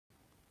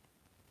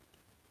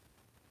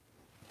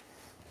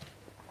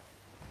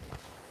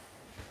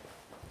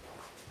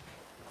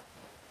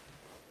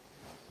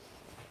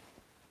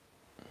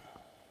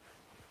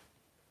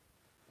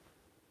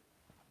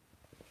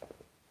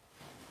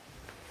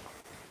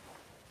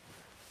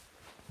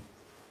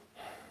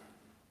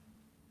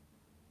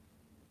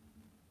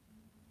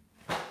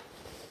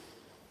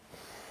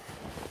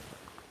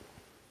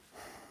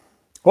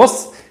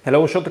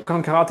Hello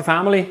Shotokan Karate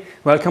family,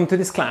 welcome to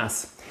this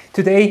class.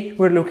 Today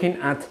we're looking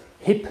at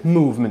hip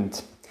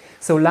movement.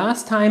 So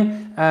last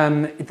time,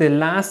 the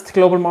last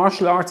Global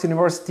Martial Arts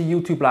University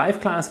YouTube live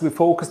class, we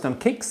focused on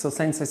kicks. So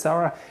Sensei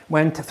Sarah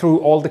went through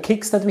all the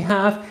kicks that we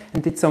have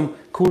and did some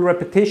cool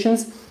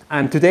repetitions.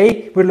 And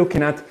today we're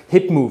looking at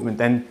hip movement,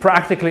 and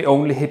practically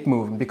only hip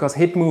movement, because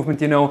hip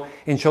movement, you know,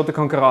 in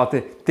Shotokan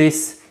Karate,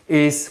 this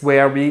is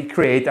where we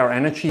create our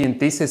energy and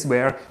this is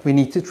where we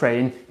need to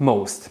train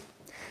most.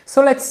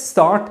 So let's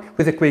start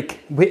with a quick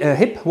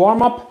hip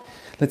warm-up.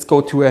 Let's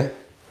go to a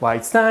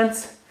wide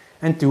stance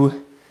and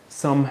do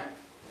some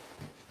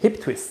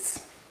hip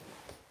twists.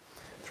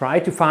 Try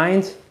to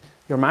find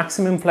your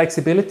maximum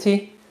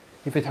flexibility.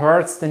 If it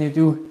hurts, then you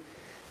do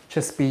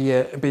just be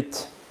a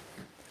bit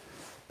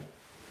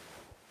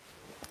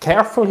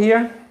careful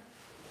here.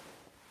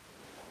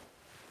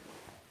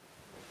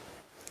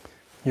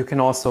 You can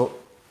also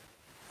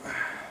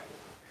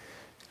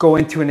go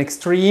into an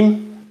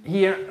extreme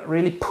here,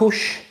 really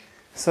push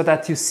so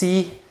that you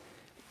see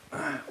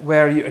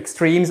where your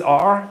extremes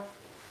are.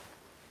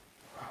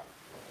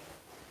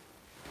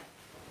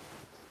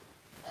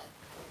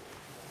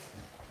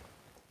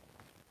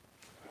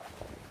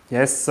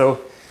 Yes,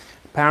 so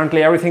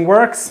apparently everything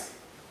works.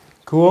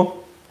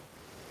 Cool.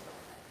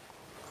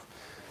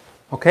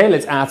 Okay,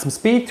 let's add some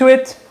speed to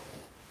it.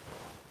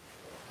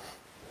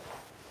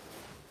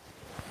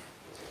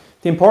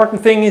 The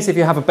important thing is if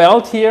you have a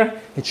belt here,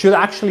 it should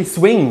actually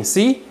swing,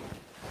 see?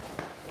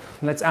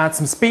 Let's add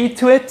some speed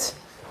to it.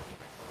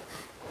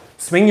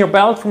 Swing your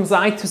belt from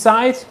side to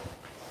side.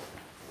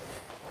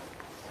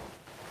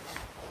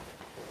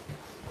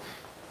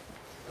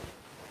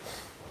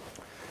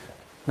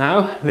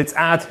 Now let's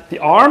add the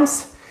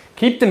arms.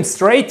 Keep them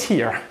straight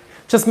here.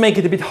 Just make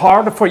it a bit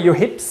harder for your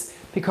hips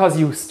because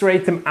you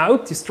straighten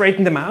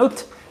them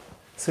out.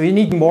 So you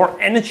need more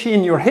energy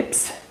in your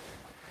hips.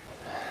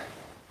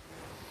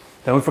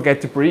 Don't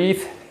forget to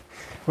breathe.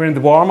 We're in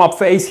the warm-up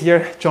phase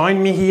here.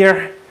 Join me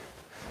here.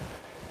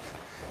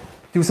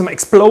 Do some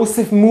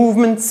explosive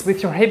movements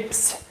with your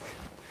hips.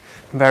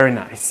 Very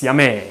nice.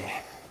 Yummy.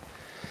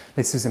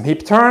 Let's do some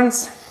hip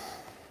turns.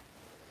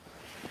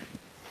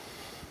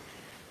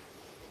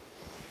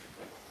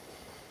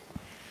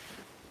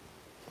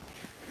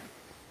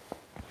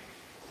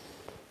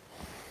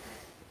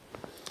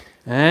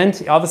 And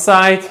the other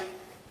side.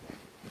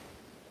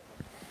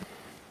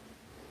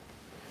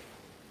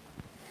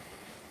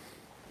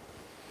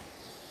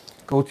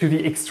 Go to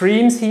the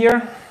extremes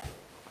here.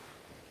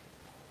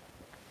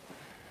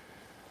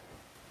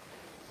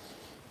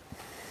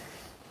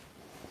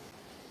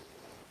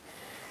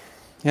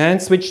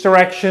 And switch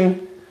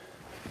direction.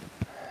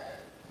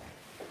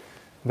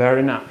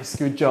 Very nice,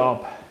 good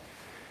job.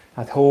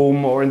 At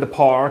home or in the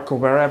park or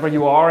wherever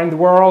you are in the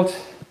world.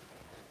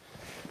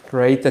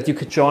 Great that you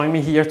could join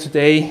me here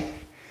today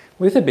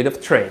with a bit of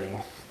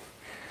training.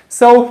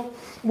 So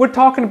we're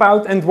talking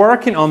about and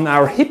working on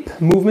our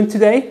hip movement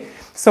today.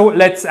 So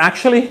let's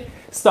actually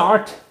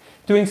start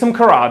doing some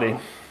karate.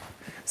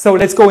 So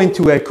let's go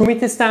into a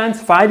kumite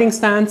stance, fighting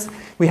stance.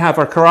 We have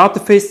our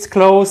karate fists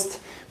closed.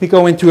 We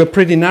go into a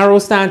pretty narrow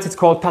stance. It's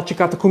called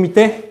tachikata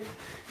kumite.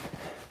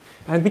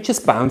 And we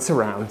just bounce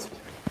around.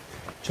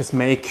 Just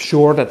make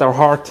sure that our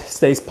heart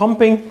stays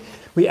pumping.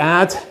 We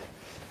have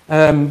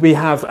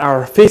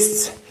our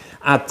fists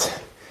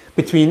at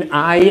between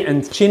eye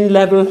and chin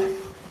level.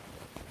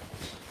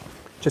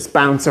 Just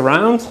bounce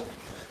around.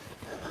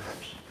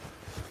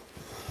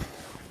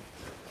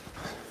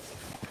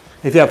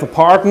 If you have a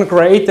partner,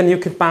 great, then you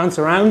could bounce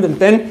around. And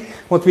then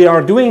what we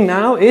are doing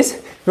now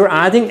is we're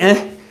adding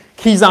a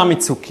Kizami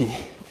Zuki.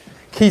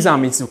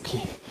 Kizami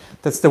Zuki.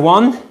 That's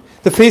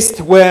the fist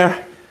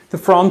where the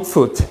front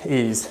foot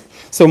is.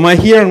 So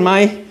here in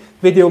my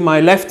video, my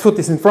left foot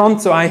is in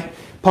front, so I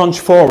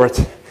punch forward.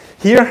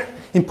 Here,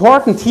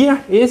 important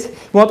here is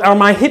what are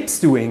my hips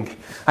doing?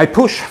 I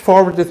push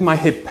forward with my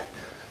hip.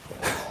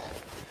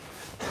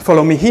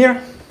 Follow me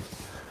here.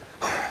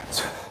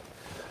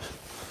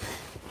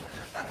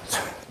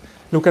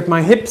 Look at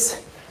my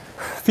hips.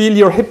 Feel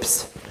your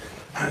hips.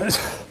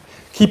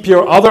 Keep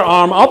your other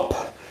arm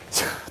up.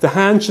 The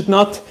hand should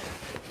not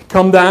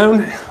come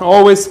down.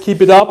 Always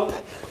keep it up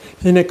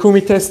in a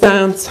kumite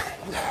stance.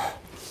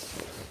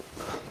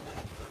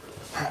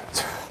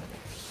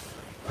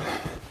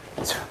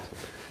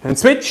 And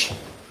switch.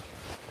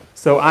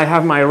 So I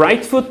have my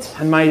right foot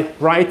and my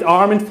right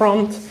arm in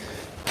front.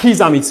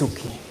 Kizami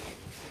Zuki.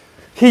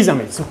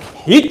 Kizami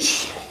Zuki.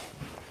 Ich.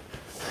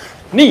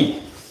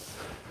 Ni.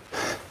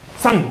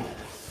 San.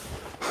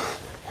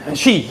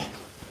 Shi.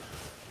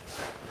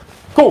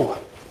 Go.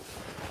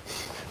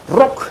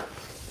 Rock.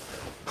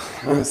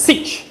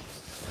 Sich.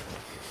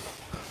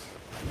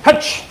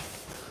 Hatch.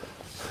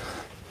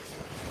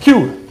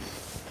 Q.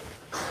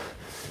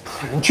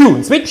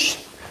 Chu. Switch.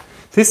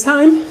 This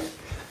time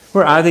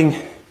we're adding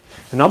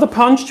another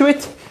punch to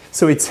it.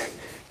 So it's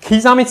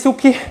Kizami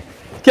Zuki,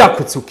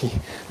 Gyaku Zuki.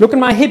 Look at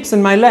my hips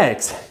and my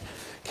legs.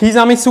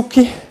 Kizami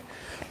Zuki,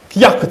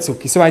 Gyaku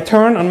Zuki. So I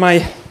turn on my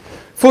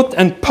foot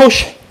and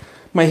push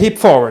my hip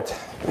forward.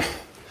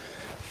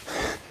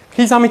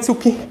 Kizami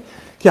Zuki,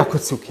 Gyaku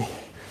Zuki.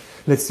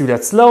 Let's do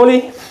that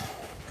slowly.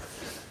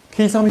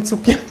 Kizami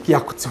Zuki,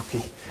 Gyaku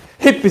Zuki.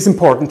 Hip is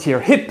important here,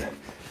 hip.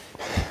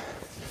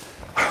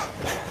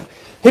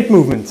 Hip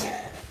movement.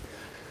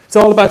 It's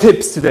all about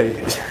hips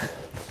today.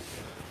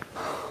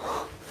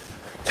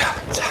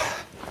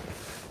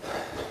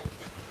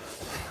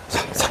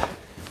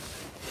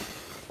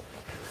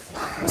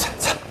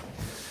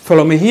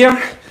 Follow me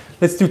here.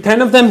 Let's do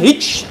 10 of them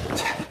each.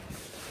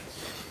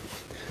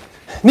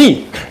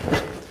 Knee.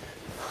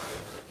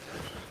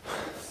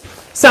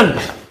 San.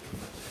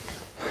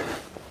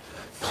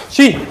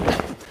 Shi.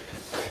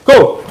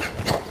 Go.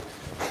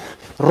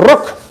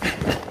 Rock.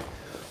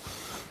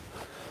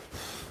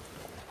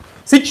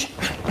 Sich.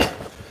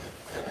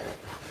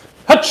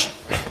 Hutch.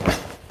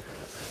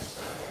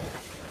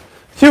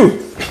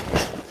 Q.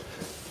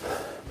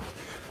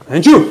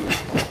 And Ju.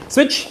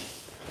 Switch.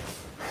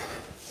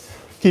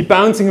 Keep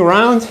bouncing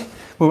around.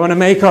 We want to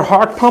make our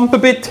heart pump a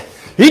bit.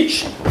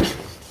 Each.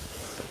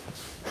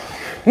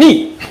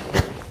 Knee.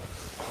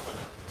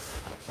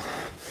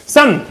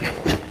 San.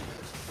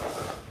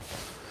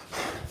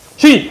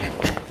 Shi.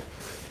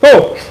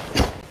 Go.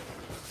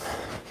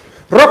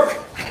 Rock.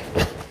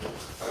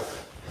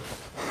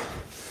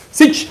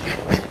 Sich.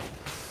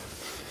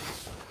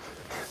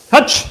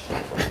 Hutch.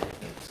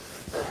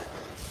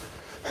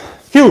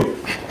 Q.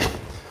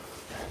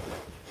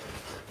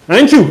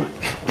 And Ju.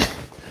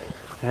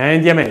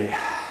 And Yame.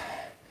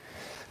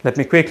 Let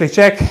me quickly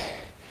check.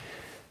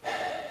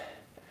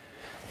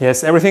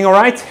 Yes, everything all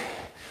right?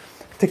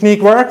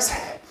 Technique works.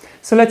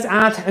 So let's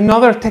add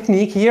another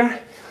technique here.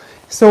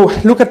 So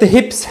look at the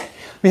hips.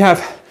 We have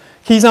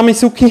Kizami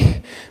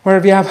Zuki, where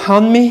we have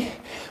Hanmi.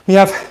 We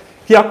have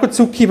Gyaku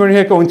Zuki, where we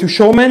are going to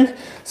Shomen.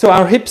 So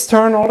our hips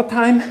turn all the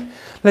time.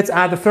 Let's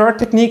add a third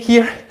technique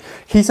here.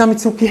 Kizami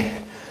Zuki,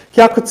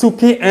 Gyaku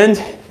Zuki, and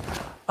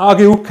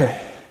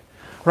Ageuke.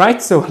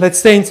 Right, so let's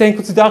stay in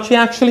Zenkutsu Dachi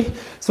actually.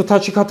 So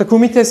Tachi Kata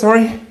Kumite,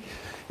 sorry.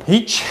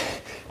 Ich,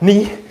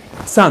 Ni,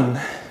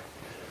 San.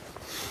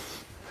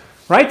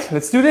 Right,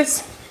 let's do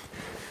this.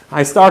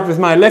 I start with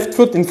my left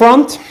foot in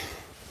front.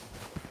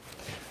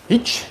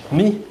 Ich,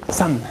 Ni,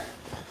 San.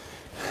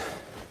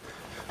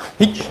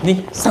 Ich,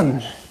 Ni,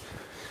 San.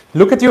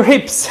 Look at your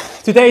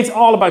hips. Today it's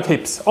all about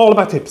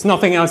hips,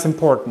 nothing else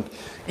important.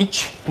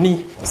 Ich,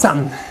 Ni,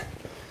 San.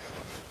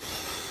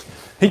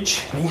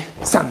 Ich, Ni,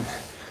 San.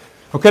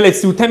 Okay,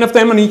 let's do 10 of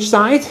them on each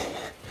side.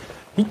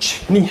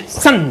 Ich, Ni,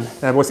 San.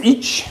 That was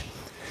ich.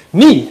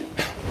 Ni.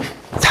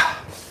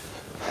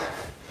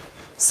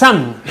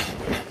 San.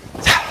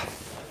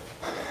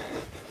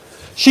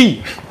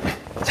 Shi.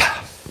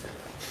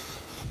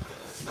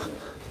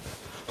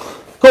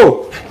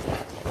 Go.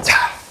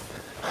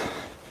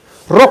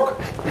 Rock.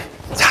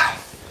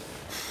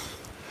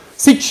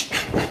 Sich.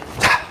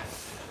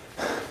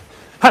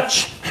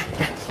 Hutch.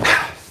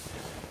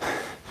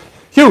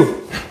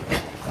 Q.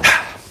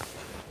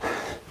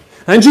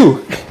 And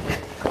Ju.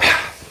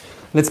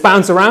 Let's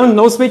bounce around,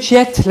 no switch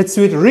yet. Let's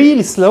do it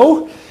really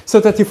slow so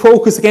that you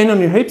focus again on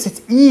your hips.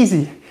 It's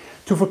easy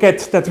to forget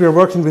that we're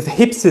working with the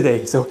hips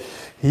today. So,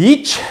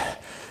 ich,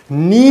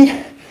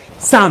 ni,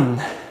 san.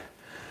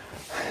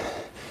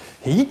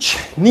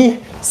 Ich, ni,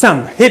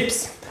 san.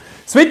 Hips.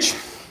 Switch.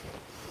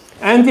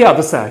 And the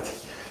other side.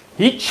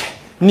 Ich,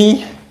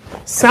 ni,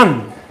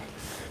 san.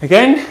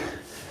 Again.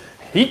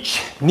 Ich,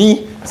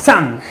 ni,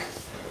 san.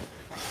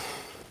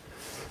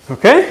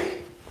 Okay?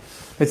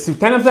 Let's do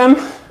 10 of them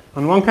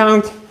on one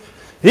count.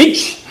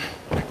 Ich,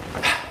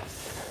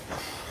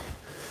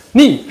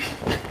 ni,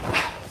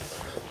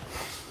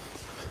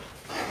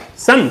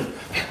 san,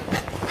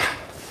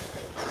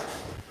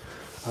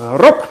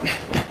 rock,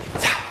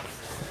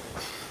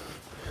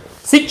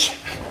 sich,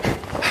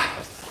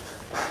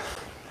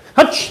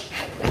 hutch,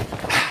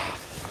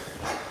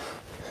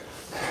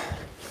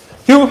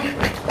 Q.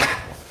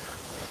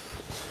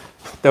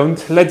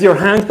 Don't let your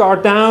hand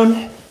guard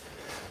down.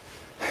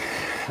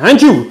 And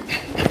Ju.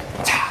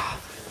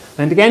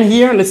 And again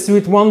here, let's do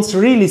it once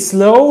really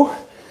slow.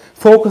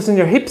 Focus on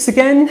your hips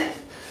again.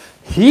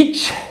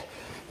 Ich,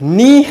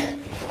 ni,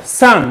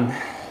 san.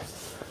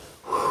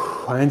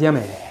 And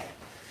Yame.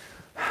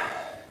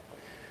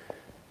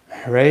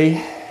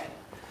 Rei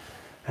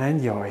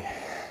and Yoi.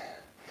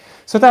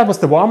 So that was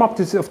the warm-up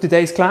of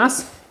today's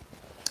class.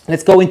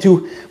 Let's go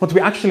into what we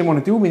actually want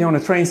to do. We want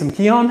to train some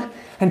Kion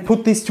and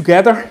put this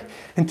together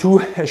into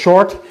a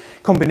short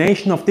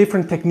combination of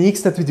different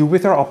techniques that we do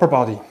with our upper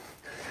body.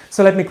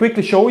 So let me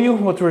quickly show you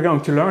what we're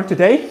going to learn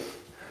today.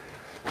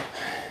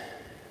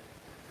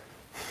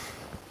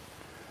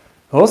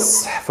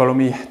 Os, follow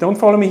me. Don't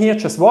follow me here,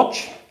 just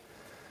watch.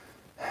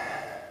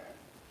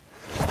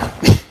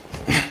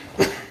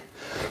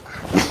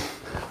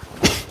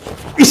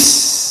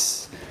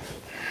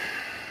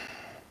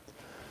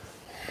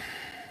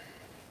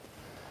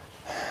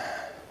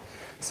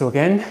 So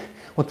again,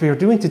 what we are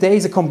doing today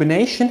is a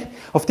combination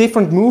of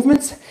different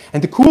movements,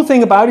 and the cool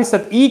thing about it is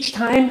that each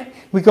time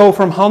we go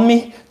from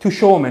Hanmi to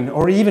Shomen,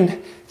 or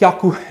even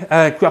Gyaku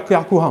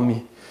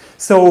Hanmi.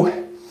 So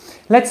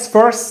let's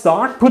first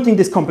start putting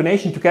this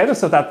combination together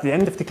so that at the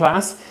end of the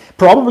class,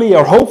 probably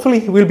or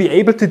hopefully, we'll be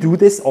able to do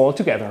this all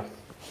together.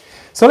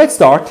 So let's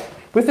start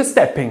with the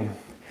stepping.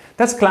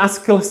 That's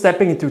classical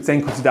stepping into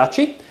Zenkutsu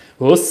Dachi.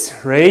 Us,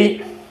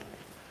 rei,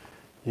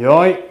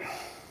 yoi.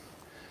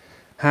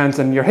 Hands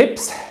on your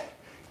hips.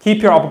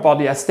 Keep your upper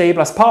body as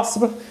stable as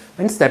possible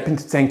and step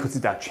into Zenkutsu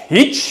Dachi.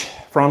 Ich,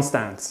 front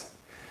stance.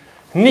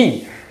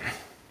 Ni,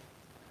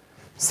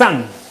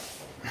 san,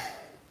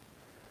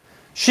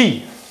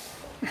 shi.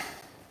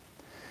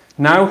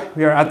 Now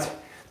we are at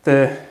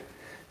the,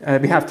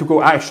 we have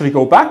to actually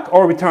go back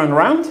or we turn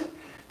around.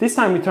 This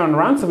time we turn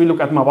around, so we look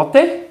at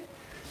mawate.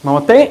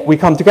 Mawate, we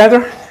come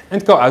together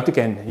and go out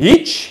again.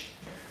 Ich,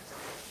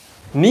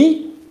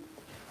 ni,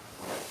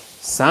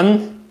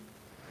 san,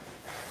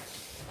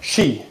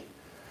 shi.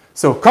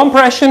 So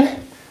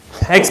compression,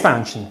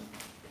 expansion.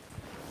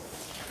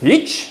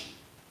 Ich,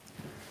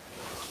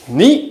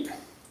 ni,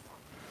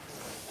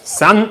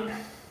 san,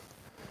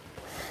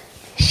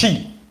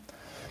 shi.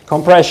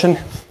 Compression,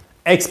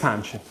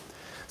 expansion.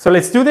 So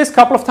let's do this a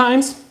couple of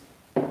times.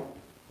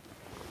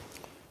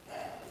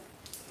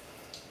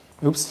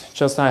 Oops,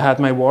 just I had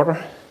my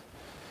water.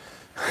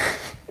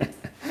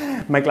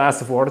 My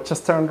glass of water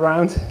just turned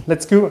around.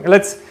 Let's go.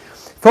 Let's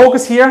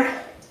focus here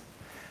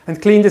and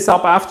clean this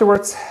up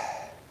afterwards.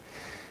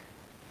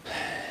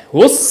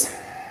 Us.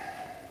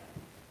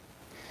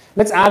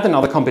 Let's add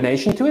another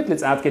combination to it.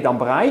 Let's add Gedan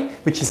Barai,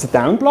 which is a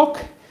down block,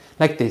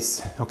 like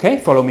this. Okay,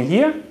 follow me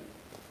here.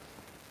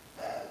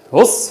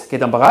 Us,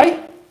 Gedan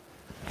Barai.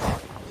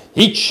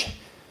 Ich.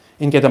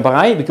 In Gedan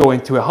Barai, we go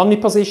into a honey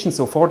position,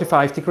 so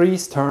 45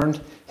 degrees,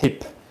 turned,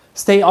 hip.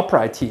 Stay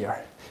upright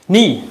here.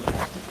 Ni.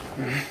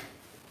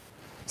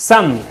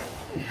 San.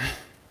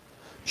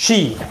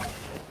 Shi.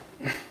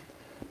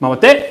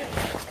 Mawate.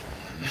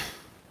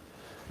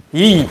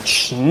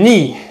 Ich.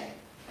 Ni.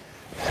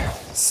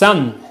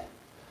 San.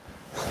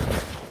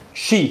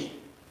 Shi.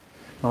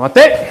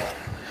 Mawate.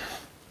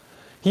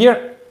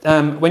 Here,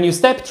 when you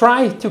step,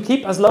 try to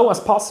keep as low as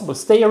possible.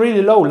 Stay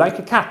really low, like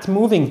a cat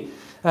moving,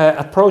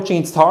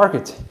 approaching its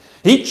target.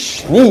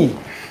 Ich, ni,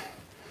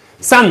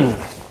 san,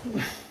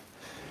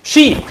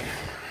 shi,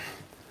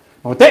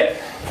 mawate,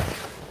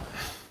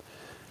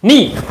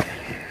 ni,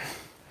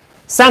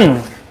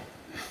 san,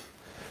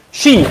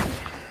 shi,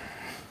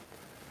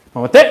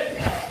 mawate.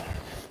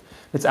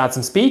 Let's add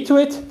some speed to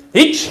it.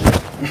 Ich,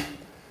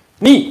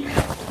 ni,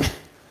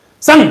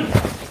 san,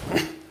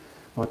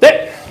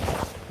 mawate.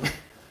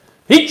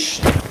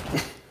 Ich,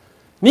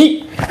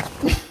 ni,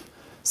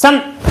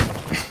 san,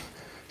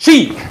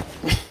 shi,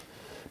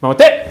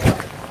 mawate,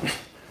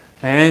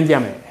 and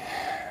yame.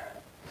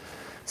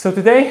 So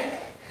today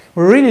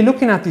we're really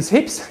looking at these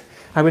hips.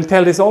 I will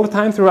tell this all the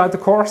time throughout the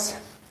course.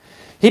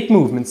 Hip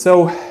movement.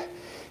 So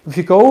if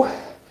you go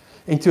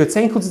into a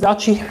Zenkutsu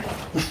Dachi,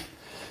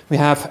 we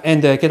have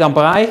in the Gedan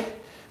Barai,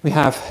 we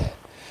have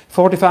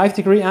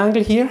 45-degree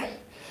angle here.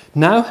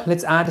 Now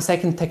let's add a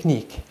second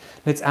technique.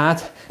 Let's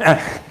add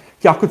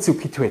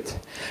Gyaku to it.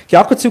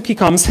 Gyaku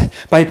comes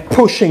by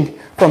pushing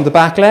from the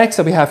back leg,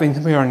 so we are in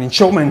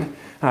Shomen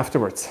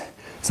afterwards.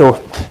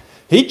 So,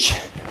 ich,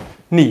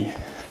 ni.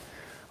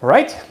 All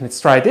right, let's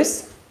try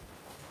this.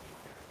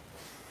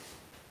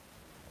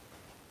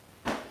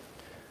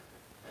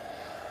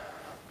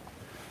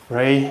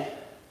 Rei,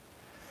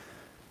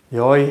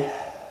 yoi,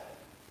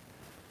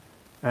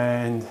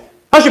 and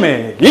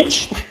hajime.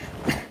 Ich,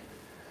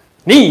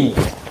 ni,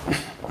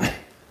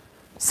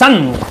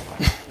 san,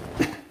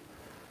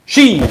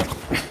 shi,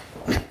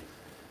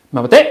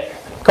 mawate,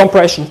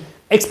 compression,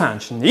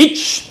 expansion.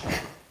 Ich,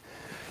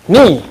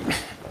 ni,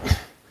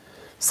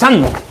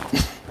 san,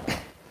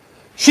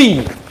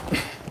 shi,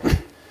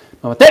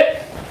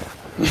 mawate.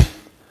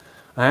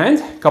 And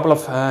a couple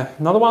of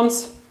another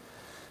ones.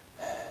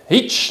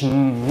 Ich,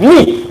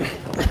 ni,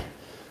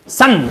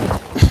 san,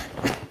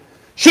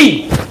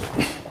 shi,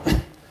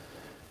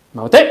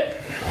 mawate.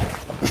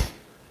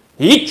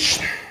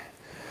 Ich,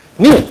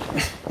 ni,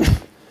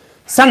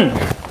 san,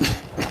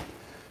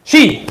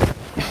 shi,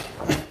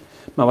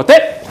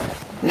 mawate,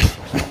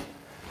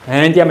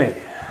 and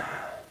yame.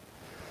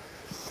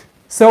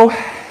 So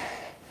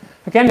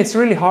again, it's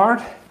really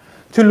hard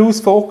to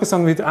lose focus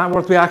on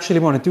what we actually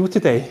want to do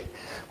today.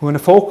 We want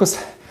to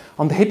focus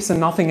on the hips and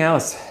nothing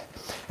else.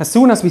 As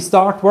soon as we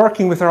start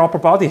working with our upper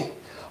body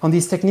on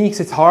these techniques,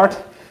 it's hard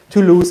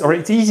to lose, or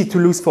it's easy to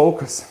lose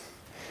focus.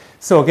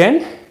 So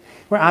again,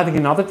 we're adding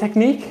another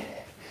technique.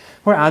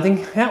 We're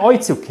adding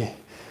Oitsuki.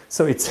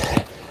 So it's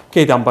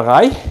Gedan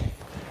Barai,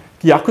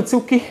 Gyaku,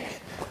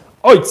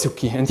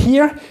 Oitsuki. And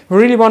here we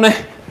really want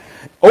to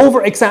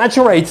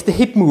over-exaggerate the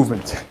hip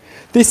movement.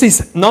 This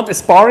is not a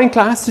sparring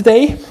class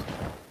today.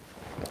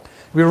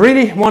 We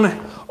really want to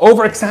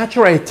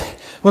over-exaggerate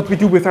what we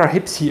do with our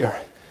hips here.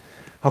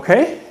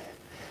 Okay?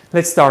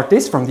 Let's start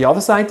this from the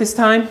other side this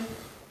time.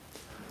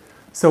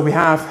 So we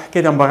have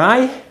Gedan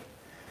Barai,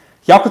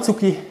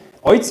 Gyaku,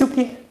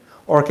 Oitsuki,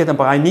 or Gedan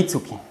Barai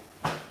Nitsuki.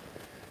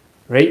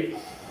 Rei,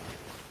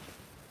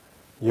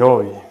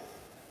 yoi,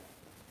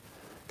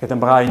 Gedan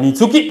Barai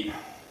Nitsuki,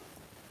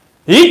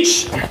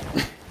 Ich,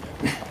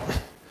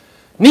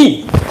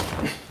 ni,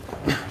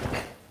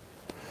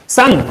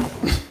 san,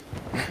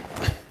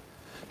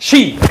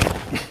 shi,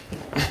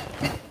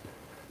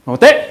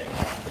 mote,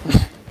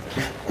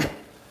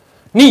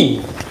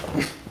 ni,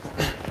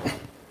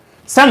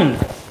 san,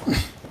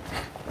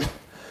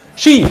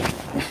 shi,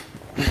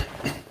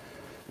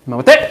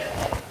 mote.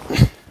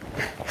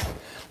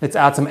 Let's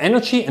add some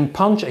energy and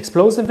punch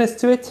explosiveness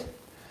to it.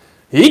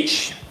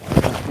 Ich,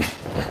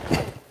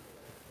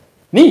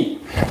 ni,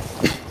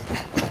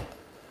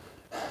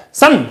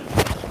 san,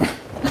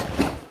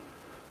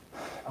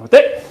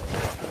 mote.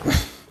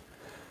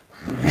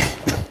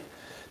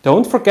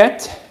 Don't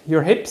forget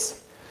your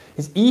hips.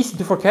 It's easy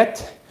to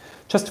forget.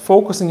 Just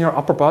focus on your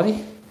upper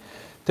body.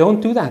 Don't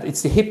do that.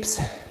 It's the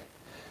hips.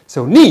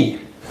 So ni,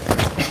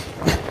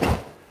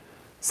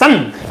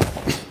 san,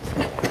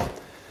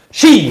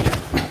 shi,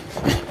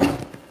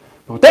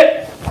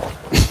 mote.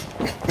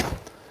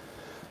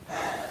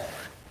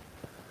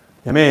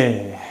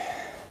 Yame.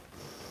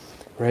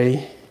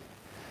 Ray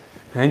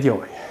and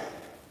Yoi.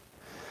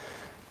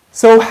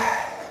 So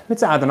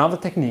let's add another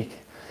technique.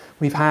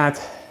 We've had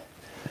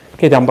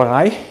Gedan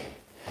Barai,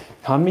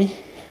 Hanmi,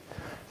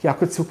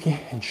 Gyaku Zuki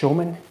and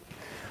Shomen,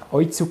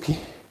 Oitsuki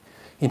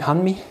in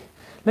Hanmi.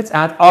 Let's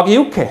add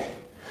Ageuke.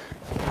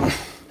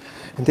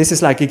 And this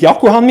is like a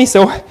Gyaku Hanmi,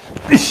 so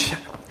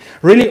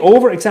really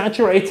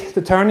over-exaggerate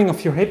the turning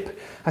of your hip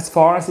as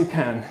far as you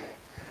can.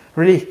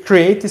 Really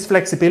create this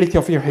flexibility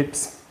of your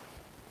hips.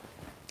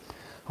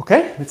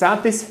 Okay, let's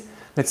add this.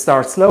 Let's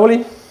start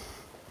slowly.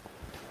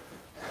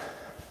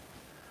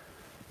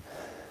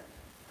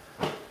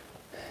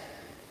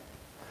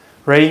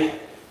 Rei,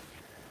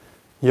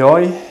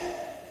 Yoi.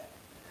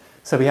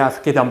 So we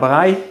have Gedan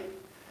Barai,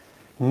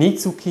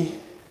 Nitsuki,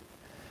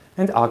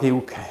 and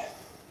Ageuke.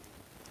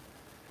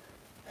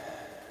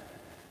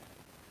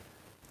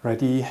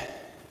 Ready?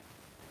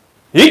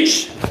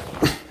 Ich,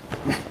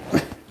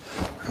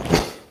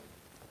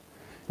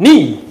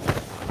 ni,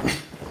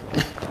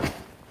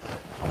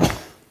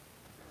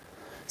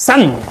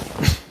 san,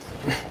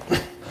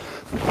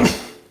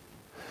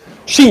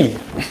 shi,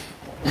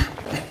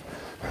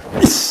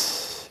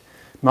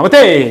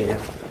 mote,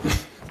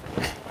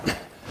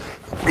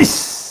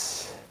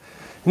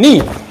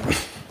 ni,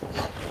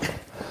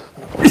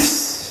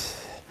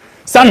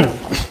 san,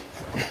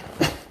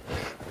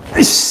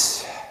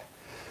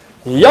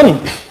 yan,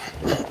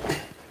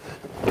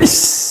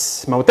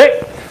 mote.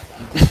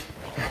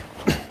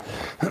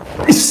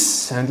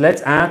 And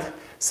let's add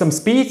some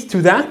speed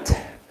to that.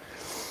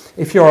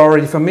 If you're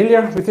already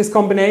familiar with this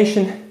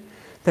combination,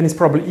 then it's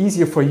probably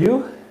easier for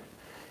you.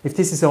 If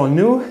this is all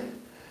new,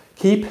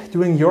 keep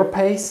doing your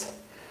pace.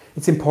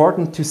 It's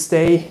important to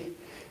stay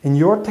in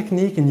your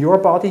technique, in your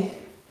body,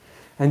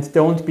 and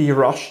don't be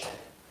rushed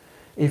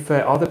if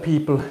other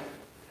people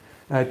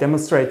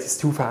demonstrate this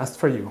too fast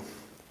for you.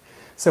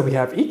 So we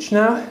have each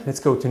now. Let's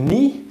go to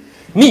ni,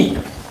 ni,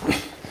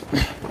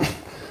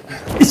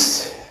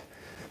 is,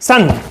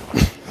 san,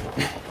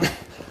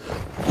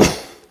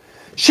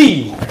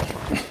 shi,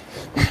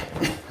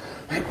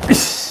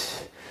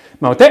 is,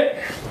 mote.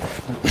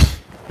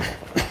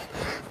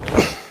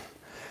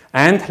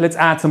 And let's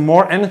add some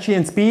more energy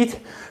and speed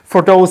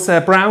for those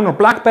brown or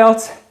black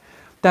belts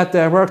that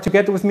work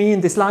together with me in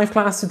this live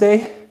class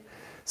today.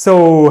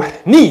 So,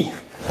 ni,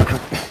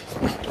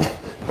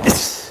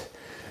 is,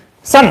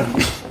 san,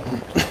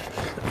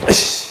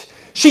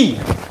 shi,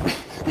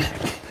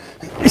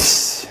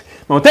 is,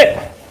 mote,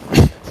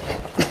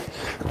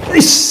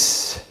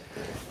 is,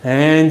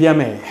 and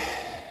yame.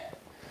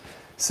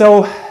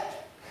 So,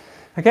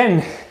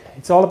 again,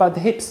 it's all about the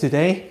hips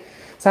today.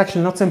 It's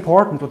actually not so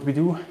important what we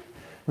do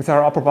with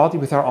our upper body,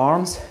 with our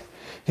arms.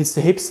 It's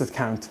the hips that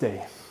count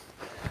today.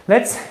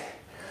 Let's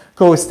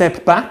go a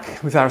step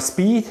back with our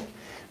speed,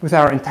 with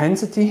our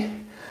intensity,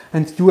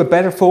 and do a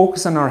better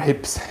focus on our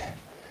hips.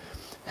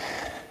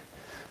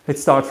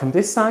 Let's start from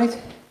this side.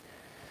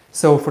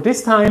 So for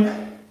this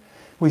time,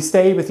 we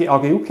stay with the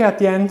Ageuke at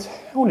the end.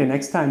 Only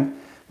next time,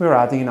 we're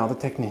adding another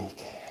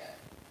technique.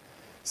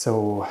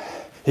 So,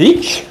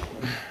 ich.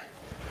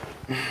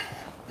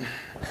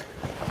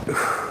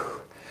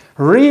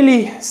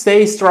 Really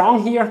stay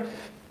strong here.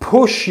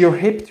 Push your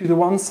hip to the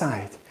one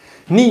side.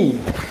 Ni.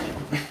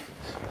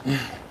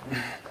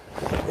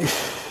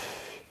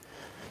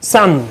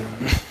 San.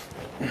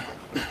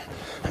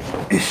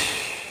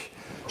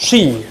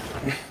 Shi.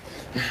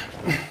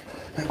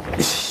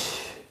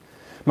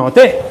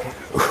 Mote.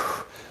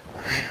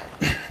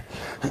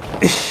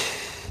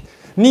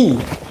 Ni.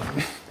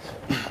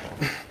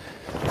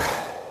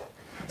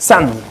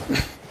 San.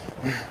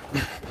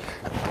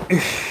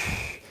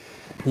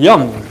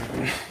 Yan.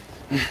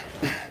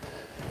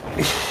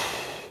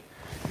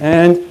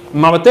 And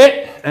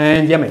Mabate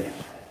and Yame.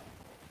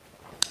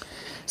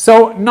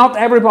 So not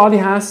everybody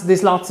has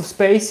this lots of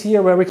space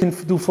here where we can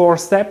do 4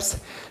 steps.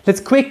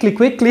 Let's quickly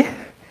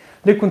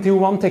look into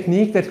one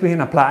technique that we can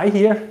apply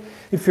here.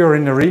 If you're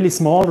in a really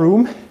small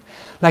room,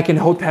 like in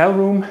a hotel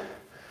room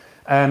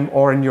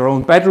or in your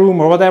own bedroom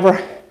or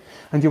whatever,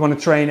 and you want to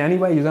train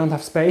anyway, you don't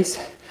have space.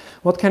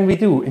 What can we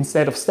do?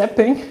 Instead of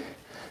stepping,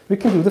 we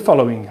can do the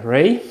following.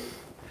 Rei,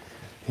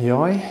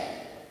 yoi,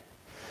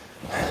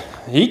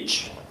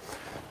 ich,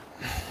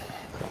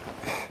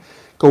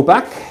 go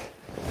back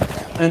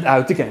and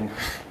out again.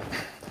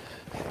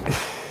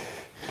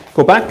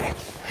 Go back.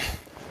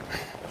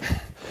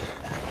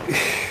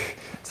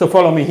 So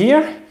follow me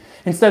here.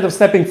 Instead of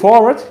stepping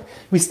forward,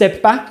 we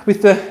step back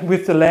with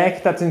the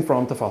leg that's in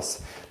front of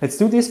us. Let's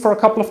do this for a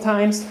couple of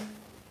times.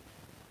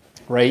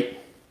 Rei,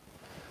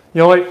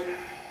 yoi.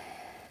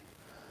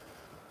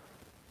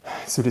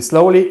 Let's do this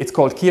slowly. It's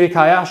called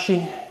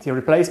Kirikayashi, the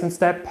replacement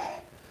step.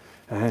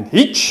 And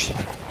ich.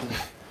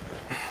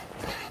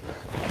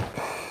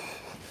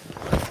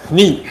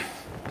 Ni.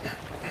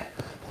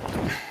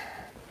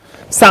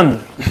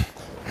 San.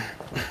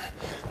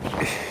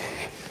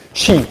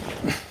 Shi.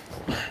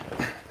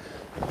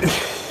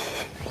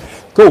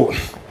 Go.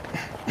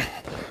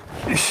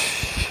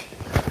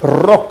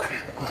 Rock.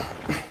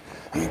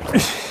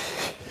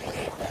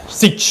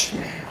 Sich.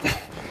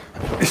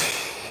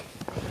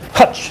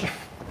 Hutch.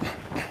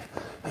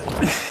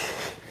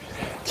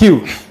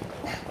 Q.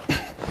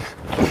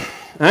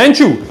 And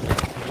Chu.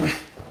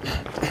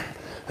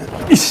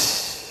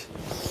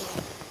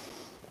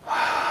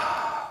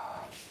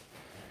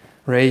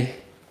 Rei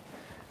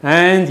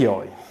and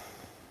yoi.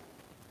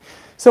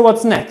 So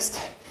what's next?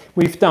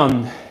 We've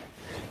done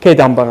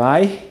Gedan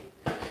Barai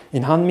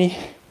in Hanmi,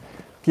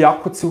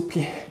 Gyaku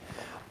Zuki,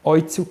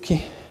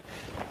 Oitsuki.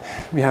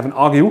 We have an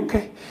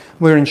Ageuke.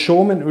 We're in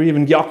Shomen or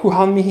even Gyaku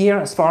Hanmi here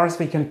as far as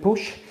we can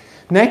push.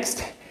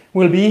 Next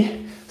will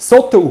be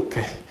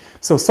Sotouke.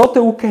 So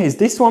Sotouke is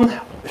this one,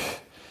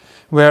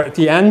 where at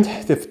the end,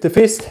 the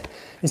fist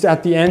is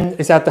at the end,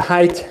 is at the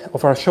height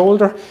of our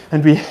shoulder,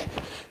 and we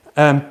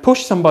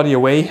push somebody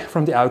away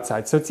from the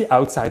outside. So it's the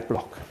outside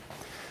block.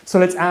 So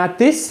let's add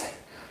this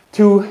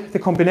to the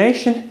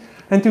combination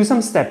and do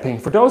some stepping.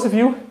 For those of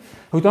you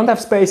who don't have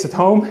space at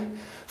home,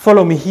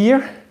 follow me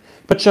here,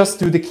 but just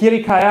do the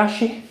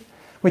Kirikayashi,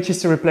 which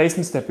is the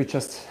replacement step we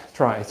just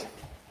tried.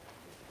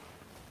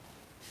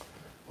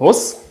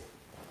 Os.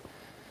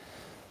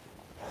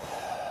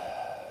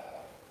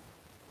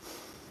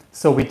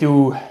 So we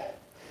do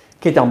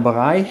Gedan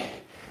Barai,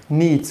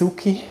 Ni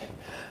Zuki,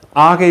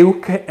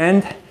 Ageuke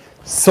and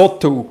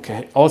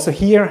Sotouke. Also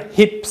here,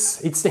 hips.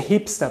 It's the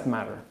hips that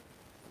matter.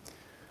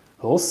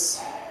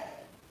 Os.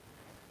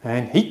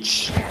 And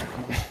hitch.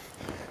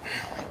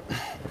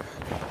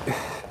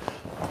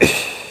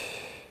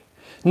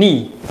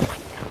 Ni.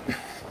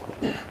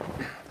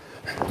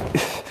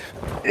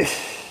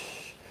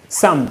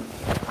 San.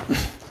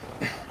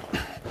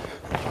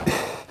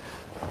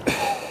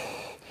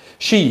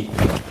 Shi.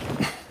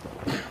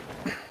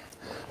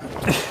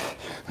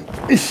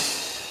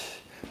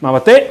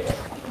 Mawate.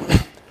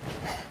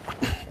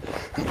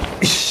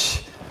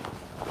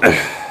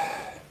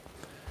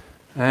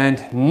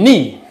 And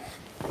ni.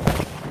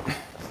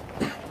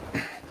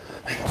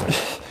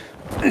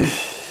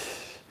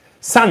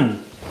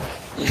 San.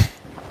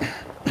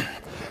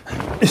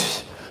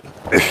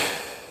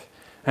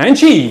 And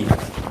chi.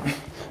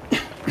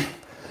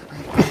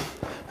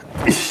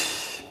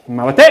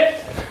 Mawate.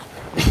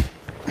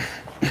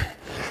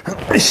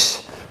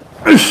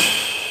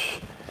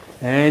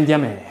 And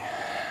yame.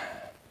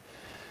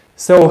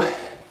 So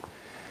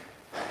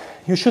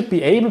you should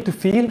be able to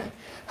feel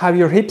how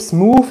your hips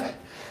move,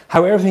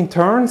 how everything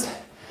turns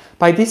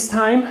by this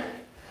time.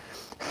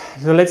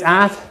 So let's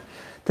add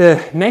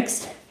the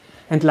next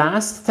and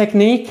last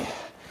technique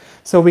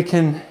so we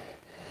can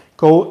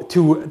go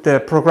to the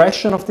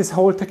progression of this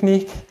whole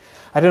technique.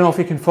 I don't know if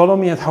you can follow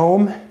me at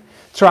home.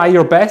 Try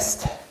your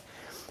best.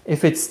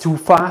 If it's too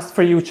fast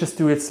for you, just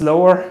do it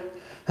slower.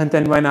 And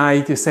then when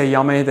I say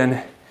yame,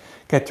 then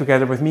get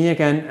together with me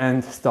again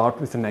and start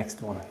with the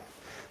next one.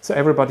 So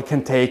everybody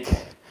can take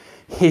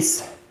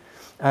his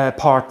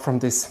part from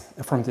this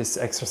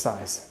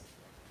exercise.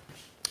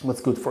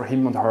 What's good for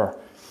him and her.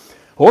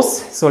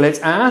 Os. So let's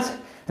add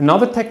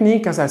another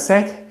technique, as I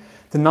said.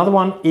 Another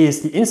one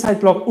is the inside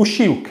block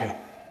Ushiuke.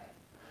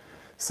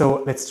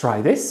 So let's try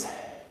this.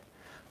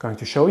 I'm going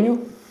to show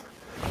you.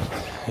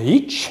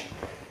 Each.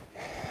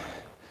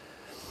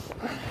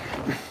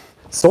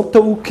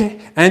 Sotouke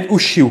and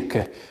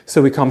Ushiuke.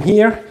 So we come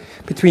here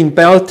between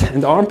belt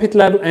and armpit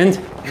level and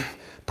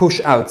push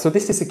out. So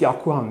this is a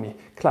Gyaku Hanmi,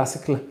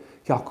 classical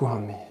Gyaku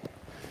Hanmi.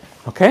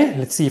 Okay,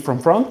 let's see from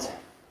front.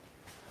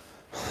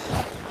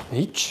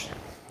 Ich,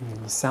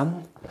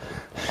 san,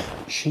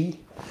 shi,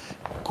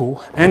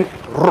 go, and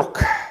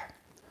rock.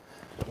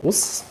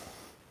 Us.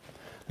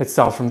 Let's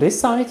start from this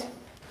side.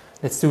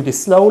 Let's do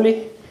this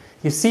slowly.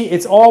 You see,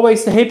 it's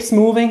always the hips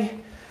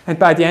moving, and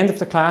by the end of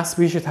the class,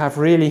 we should have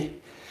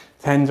really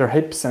tender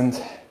hips and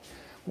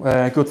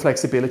good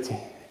flexibility.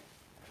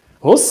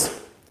 Us,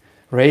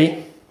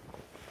 rei,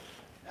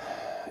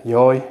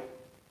 yoi.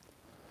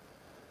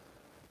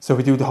 So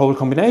we do the whole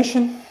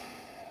combination.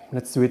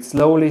 Let's do it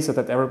slowly so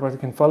that everybody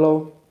can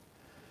follow.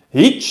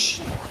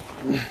 Ich.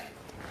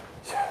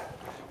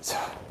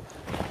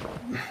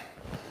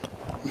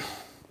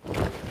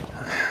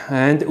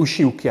 And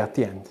Ushiuki at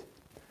the end.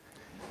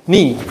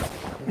 knee,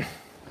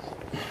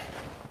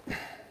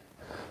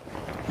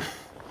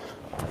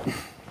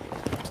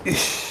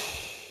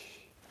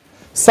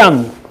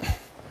 sun,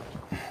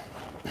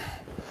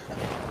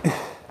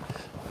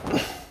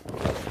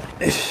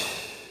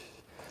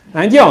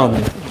 and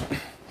yan.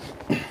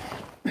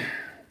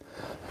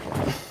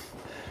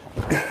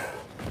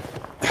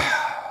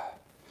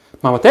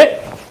 Mamate.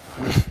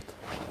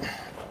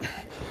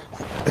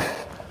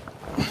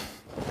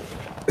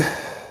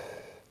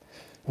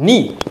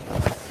 Knee.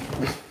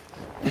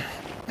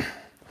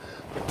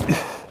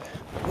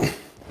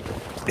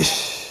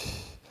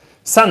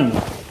 Sun.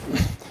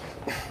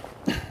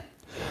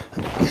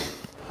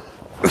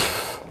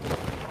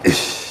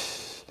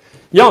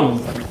 Yan.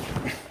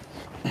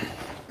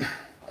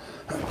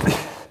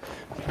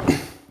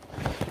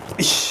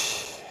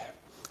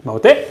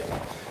 Maote.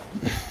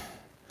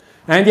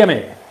 And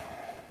yame.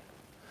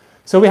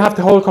 So we have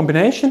the whole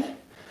combination.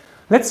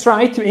 Let's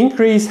try to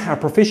increase our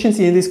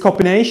proficiency in this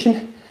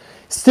combination.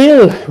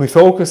 Still, we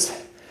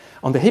focus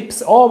on the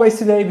hips. Always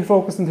today we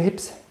focus on the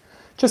hips.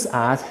 Just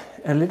add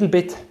a little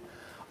bit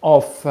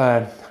of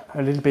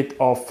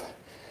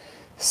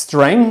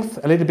strength,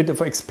 a little bit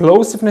of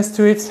explosiveness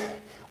to it,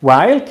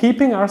 while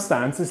keeping our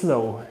stances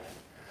low.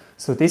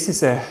 So this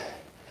is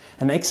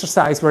an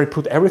exercise where we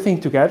put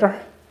everything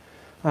together,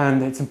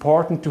 and it's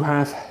important to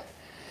have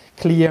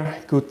clear,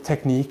 good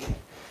technique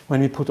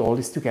when we put all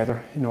this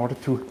together in order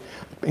to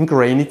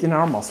ingrain it in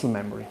our muscle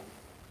memory.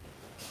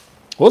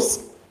 Us,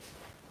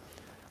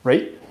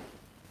 right,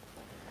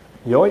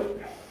 yoi.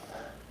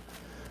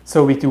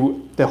 So we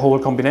do the whole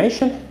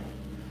combination.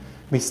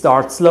 We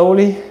start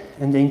slowly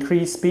and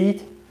increase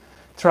speed.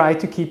 Try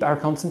to keep our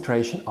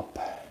concentration up.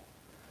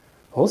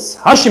 Us,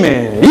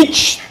 hashime,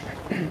 ich.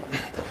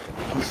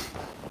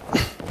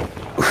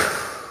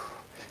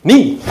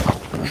 Knee.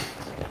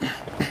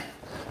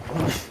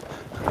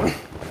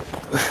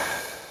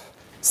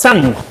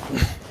 Sun.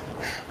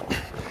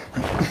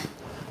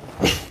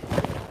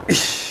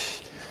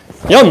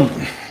 Yan.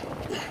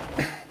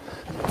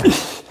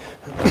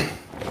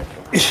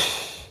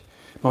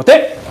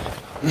 Mote.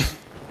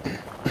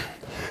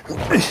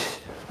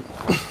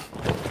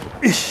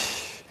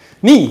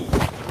 Knee.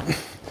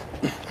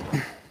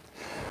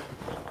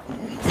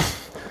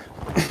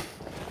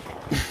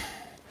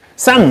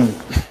 Sun.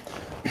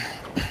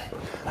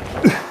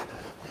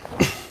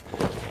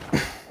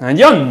 And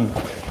yan.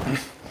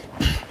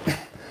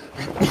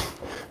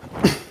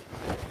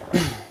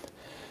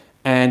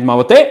 And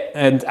maote,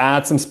 and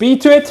add some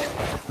speed to it.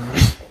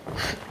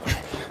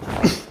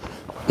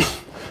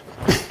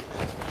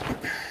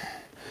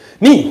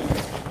 Knee.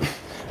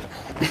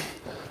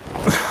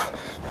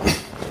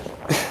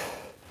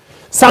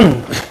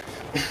 Sun.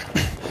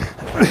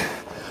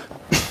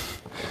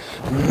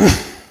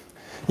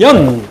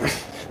 Yan.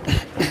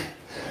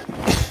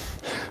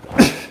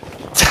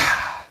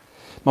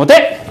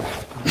 Maote.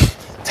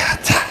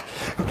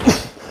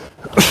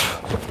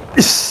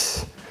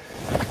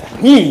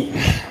 Knee.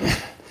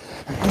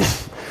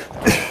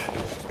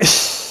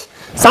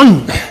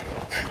 Sun.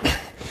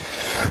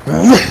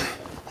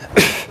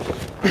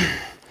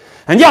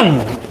 And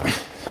yan.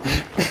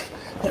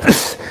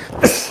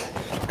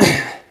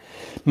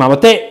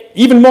 Mamate,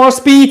 even more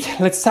speed.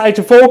 Let's try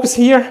to focus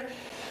here.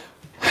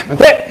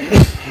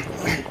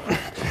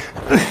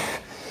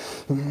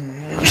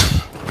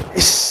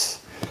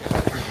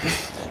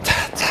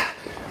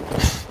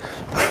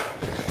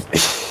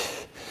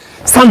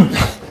 Sun.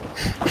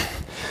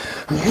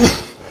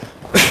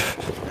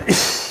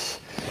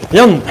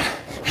 Yan.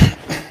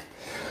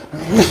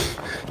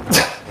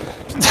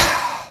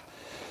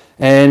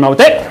 And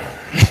maote.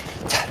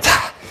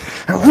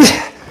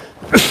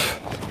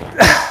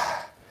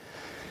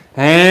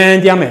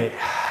 And yame.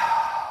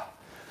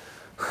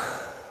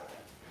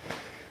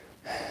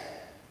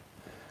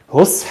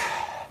 Hos,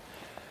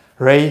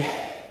 Ray,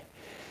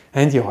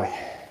 and Yoi.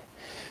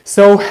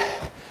 So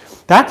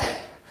that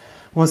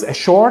was a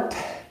short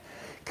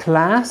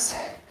class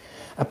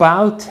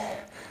about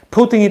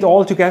putting it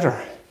all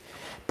together,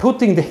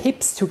 putting the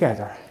hips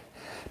together,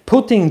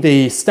 putting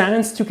the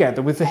stance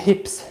together with the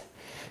hips,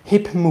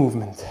 hip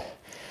movement,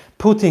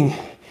 putting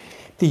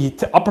the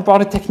upper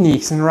body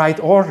techniques in the right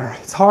order.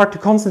 It's hard to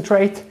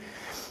concentrate,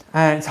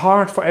 it's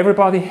hard for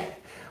everybody,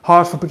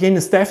 hard for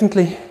beginners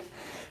definitely,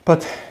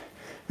 but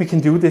we can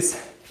do this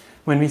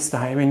when we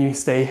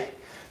stay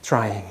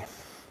trying.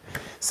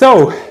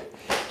 So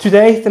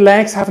today the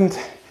legs haven't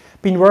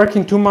been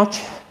working too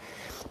much.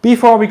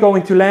 Before we go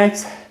into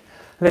legs,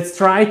 let's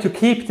try to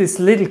keep this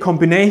little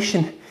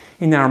combination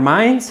in our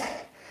minds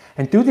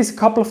and do this a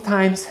couple of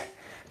times.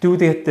 Do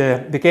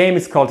the game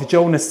is called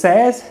Jonas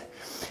Says.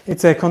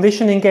 It's a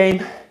conditioning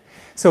game.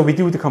 So we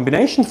do the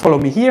combination. Follow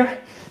me here.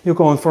 You're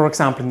going, for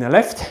example, in the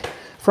left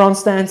front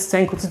stance,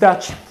 Zenkutsu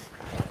Dachi.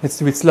 Let's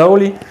do it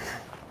slowly.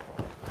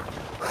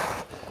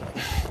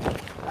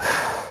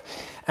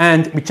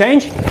 And we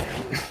change.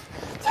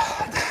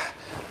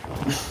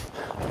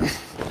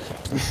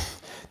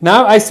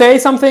 Now I say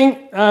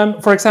something,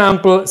 for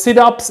example,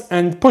 sit-ups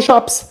and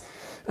push-ups,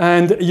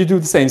 and you do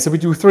the same. So we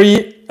do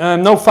 3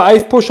 no,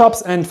 5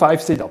 push-ups and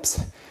 5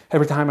 sit-ups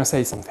every time I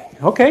say something.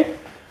 Okay,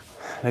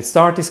 let's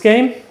start this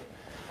game.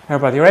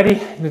 Everybody ready?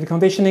 Do the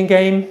conditioning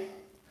game.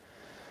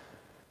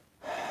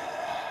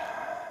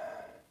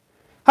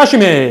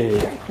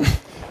 Hashime!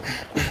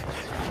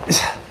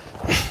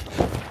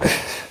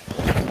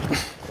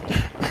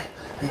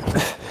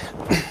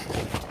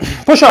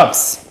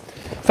 Push-ups!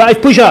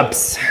 5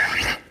 push-ups!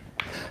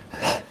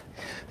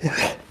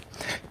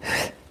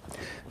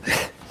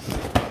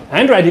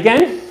 And right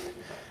again.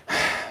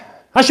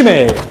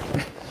 Hashime!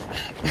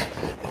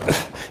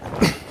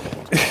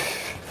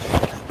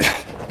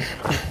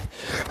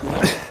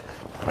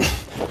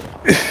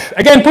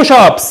 Again,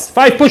 push-ups!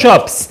 5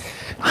 push-ups!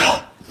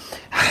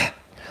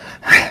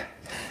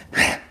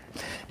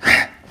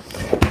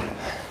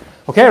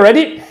 Okay,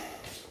 ready?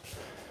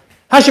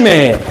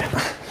 Hashime!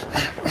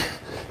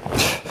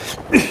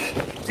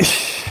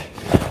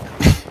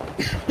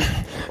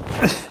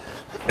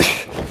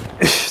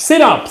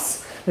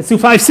 Sit-ups! Let's do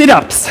 5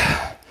 sit-ups.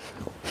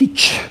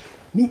 Hich,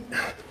 mi,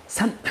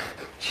 san,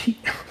 chi,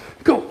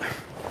 go.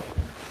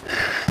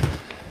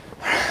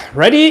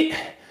 Ready?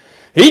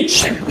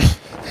 Each.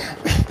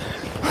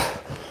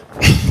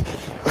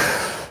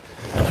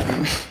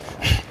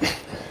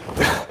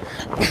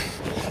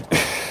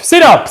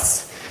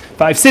 Sit-ups.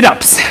 5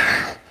 sit-ups.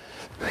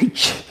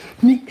 Each,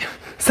 mi,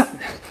 san,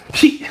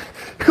 chi,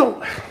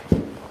 go.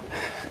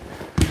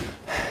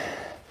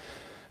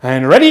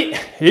 And ready?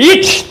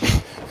 Each.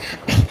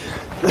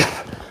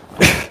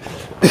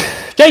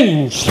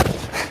 Change.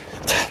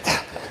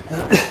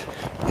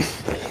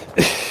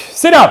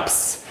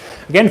 Sit-ups.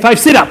 Again, 5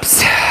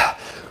 sit-ups.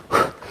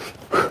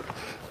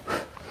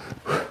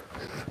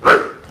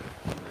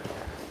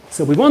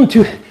 So we want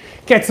to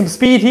get some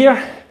speed here.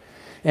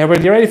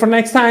 Everybody ready for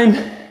next time?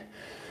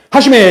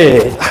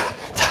 Hashime!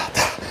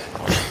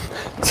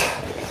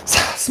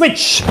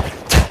 Switch!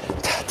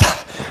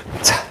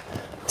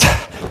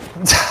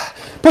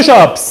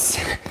 Push-ups!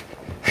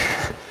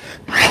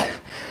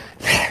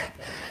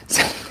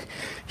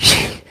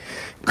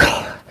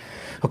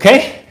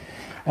 Okay,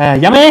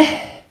 Yame,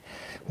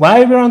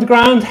 while we're on the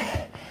ground,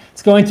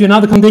 let's go into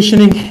another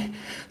conditioning.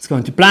 Let's go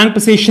into plank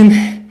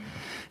position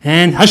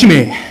and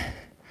Hashime.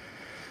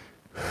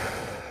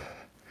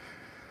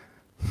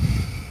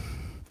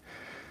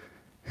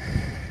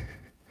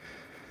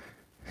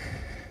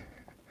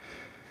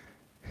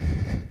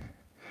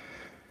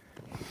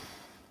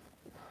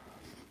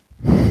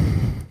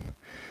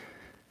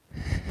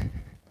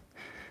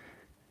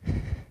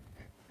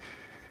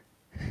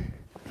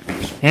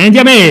 And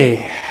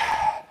Yame.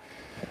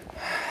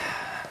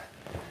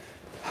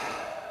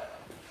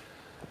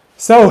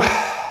 So,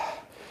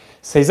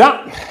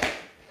 seiza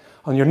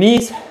on your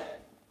knees.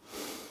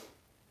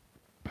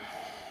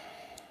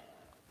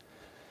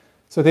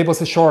 So that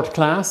was a short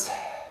class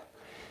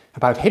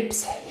about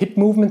hips, hip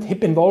movement,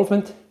 hip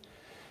involvement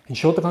in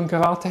Shotokan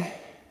Karate.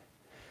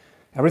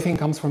 Everything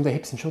comes from the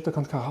hips in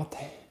Shotokan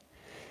Karate.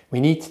 We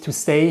need to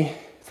stay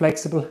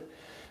flexible.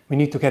 We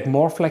need to get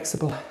more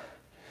flexible.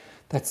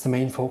 That's the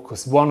main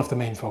focus, one of the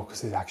main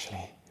focuses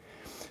actually.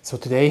 So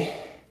today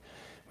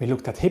we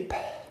looked at hip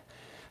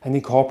and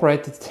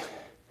incorporated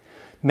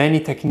many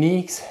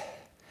techniques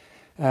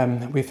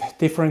with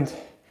different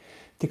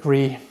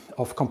degree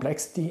of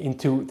complexity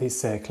into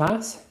this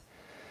class.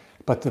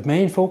 But the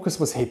main focus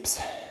was hips.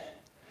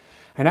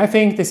 And I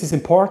think this is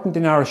important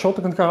in our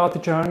Shotokan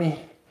Karate journey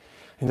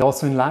and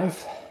also in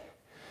life,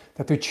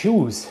 that we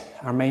choose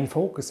our main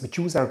focus, we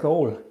choose our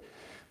goal,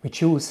 we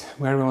choose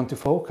where we want to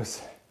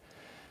focus.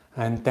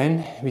 And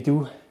then we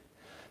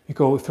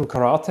go through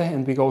karate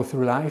and we go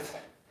through life,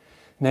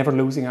 never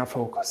losing our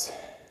focus.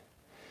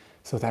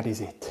 So that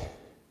is it.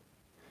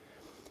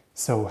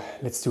 So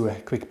let's do a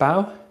quick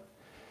bow.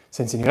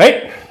 Sensei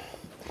Bieri.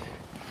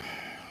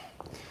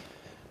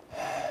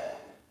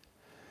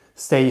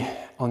 Stay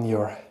on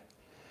your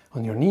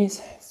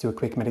knees. Let's do a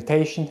quick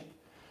meditation.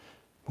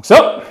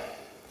 So,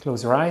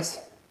 close your eyes.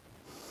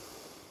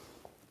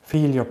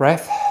 Feel your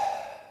breath.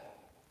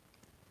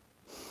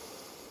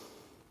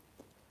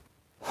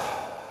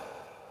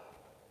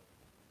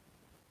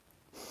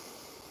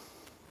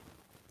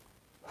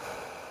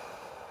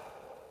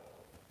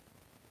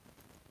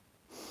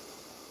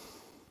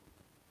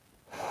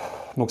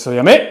 Mukso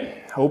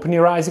Yame, open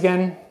your eyes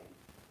again.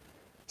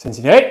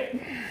 Sensei Bieri.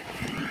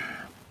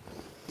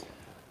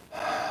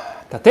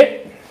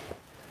 Tate.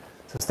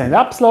 So stand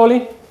up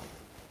slowly.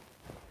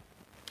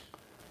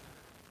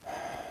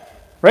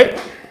 Right.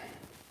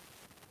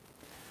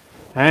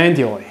 And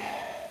yoi.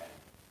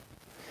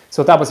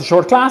 So that was a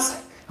short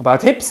class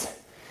about hips.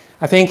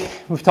 I think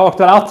we've talked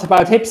a lot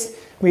about hips.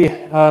 We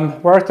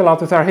worked a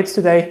lot with our hips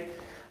today.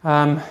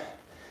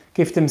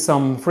 Give them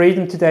some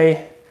freedom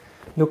today.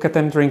 Look at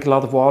them, drink a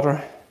lot of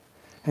water,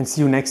 and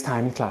see you next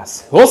time in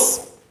class.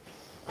 Os!